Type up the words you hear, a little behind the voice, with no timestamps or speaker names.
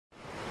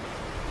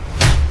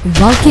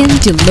Welcome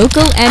to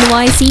Local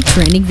NYC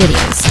Trending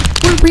Videos.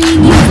 We're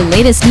bringing you the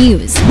latest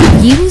news,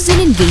 reviews, and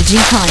engaging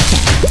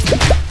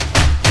content.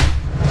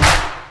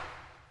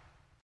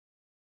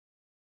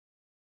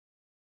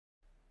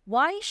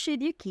 Why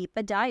should you keep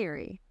a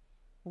diary?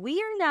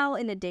 We are now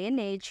in a day and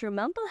age where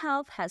mental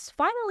health has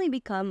finally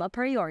become a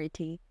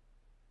priority.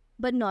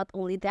 But not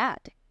only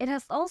that, it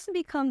has also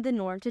become the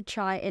norm to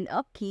try and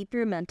upkeep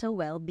your mental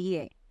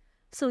well-being.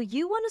 So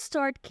you want to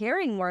start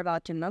caring more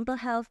about your mental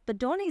health but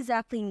don't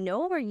exactly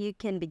know where you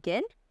can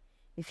begin?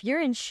 If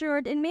you're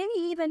insured and maybe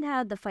even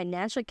have the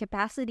financial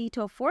capacity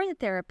to afford the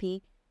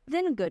therapy,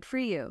 then good for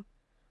you.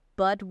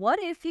 But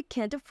what if you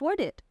can't afford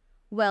it?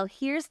 Well,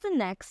 here's the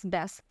next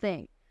best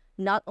thing.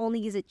 Not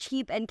only is it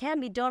cheap and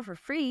can be done for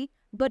free,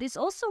 but it's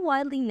also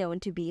widely known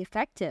to be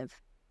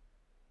effective.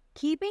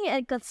 Keeping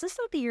and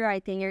consistently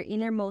writing your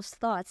innermost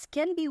thoughts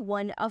can be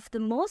one of the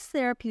most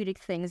therapeutic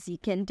things you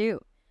can do.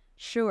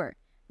 Sure,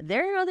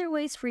 there are other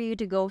ways for you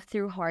to go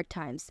through hard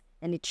times,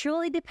 and it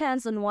truly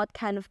depends on what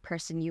kind of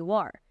person you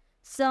are.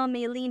 Some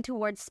may lean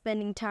towards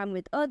spending time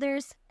with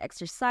others,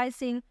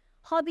 exercising,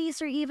 hobbies,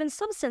 or even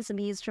substance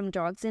abuse from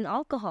drugs and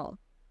alcohol.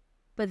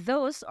 But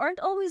those aren't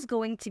always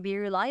going to be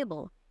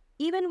reliable.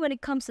 Even when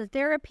it comes to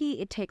therapy,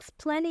 it takes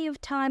plenty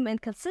of time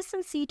and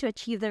consistency to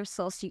achieve the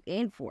results you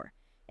aim for,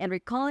 and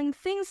recalling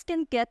things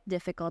can get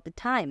difficult at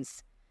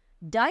times.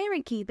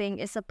 Diary keeping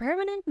is a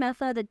permanent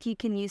method that you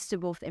can use to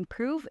both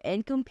improve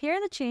and compare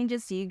the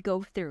changes you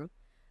go through.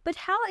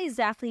 But how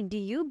exactly do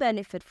you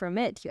benefit from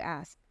it, you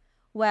ask?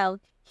 Well,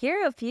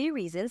 here are a few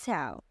reasons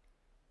how.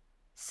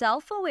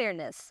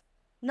 Self-awareness.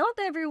 Not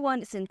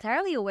everyone is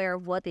entirely aware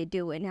of what they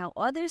do and how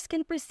others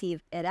can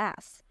perceive it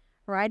as.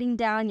 Writing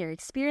down your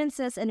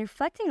experiences and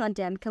reflecting on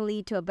them can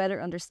lead to a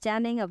better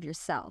understanding of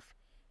yourself.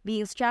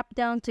 Being strapped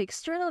down to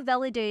external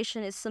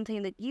validation is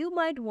something that you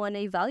might want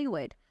to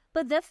evaluate,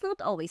 but that's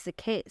not always the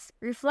case.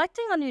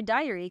 Reflecting on your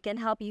diary can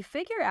help you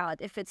figure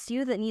out if it's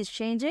you that needs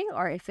changing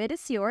or if it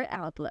is your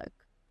outlook.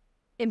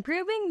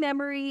 Improving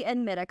memory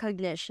and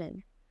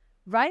metacognition.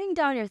 Writing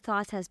down your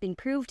thoughts has been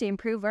proved to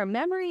improve our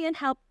memory and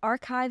help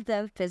archive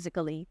them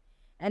physically.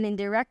 And in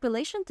direct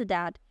relation to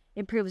that,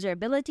 improves your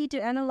ability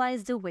to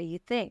analyze the way you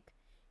think.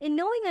 In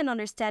knowing and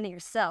understanding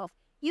yourself,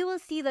 you will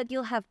see that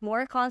you'll have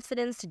more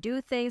confidence to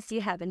do things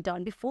you haven't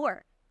done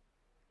before.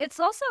 It's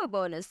also a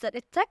bonus that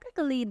it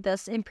technically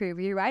does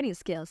improve your writing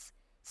skills.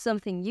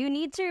 Something you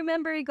need to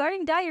remember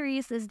regarding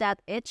diaries is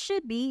that it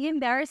should be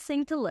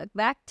embarrassing to look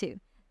back to.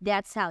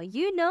 That's how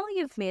you know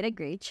you've made a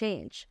great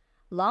change.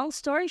 Long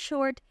story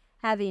short,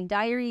 having a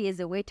diary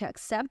is a way to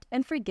accept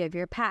and forgive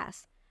your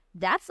past.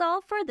 That's all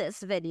for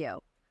this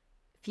video.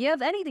 If you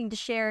have anything to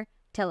share,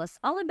 tell us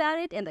all about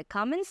it in the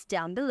comments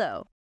down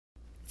below.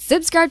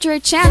 Subscribe to our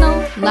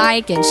channel,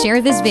 like, and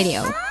share this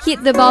video.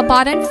 Hit the bell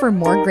button for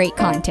more great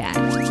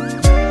content.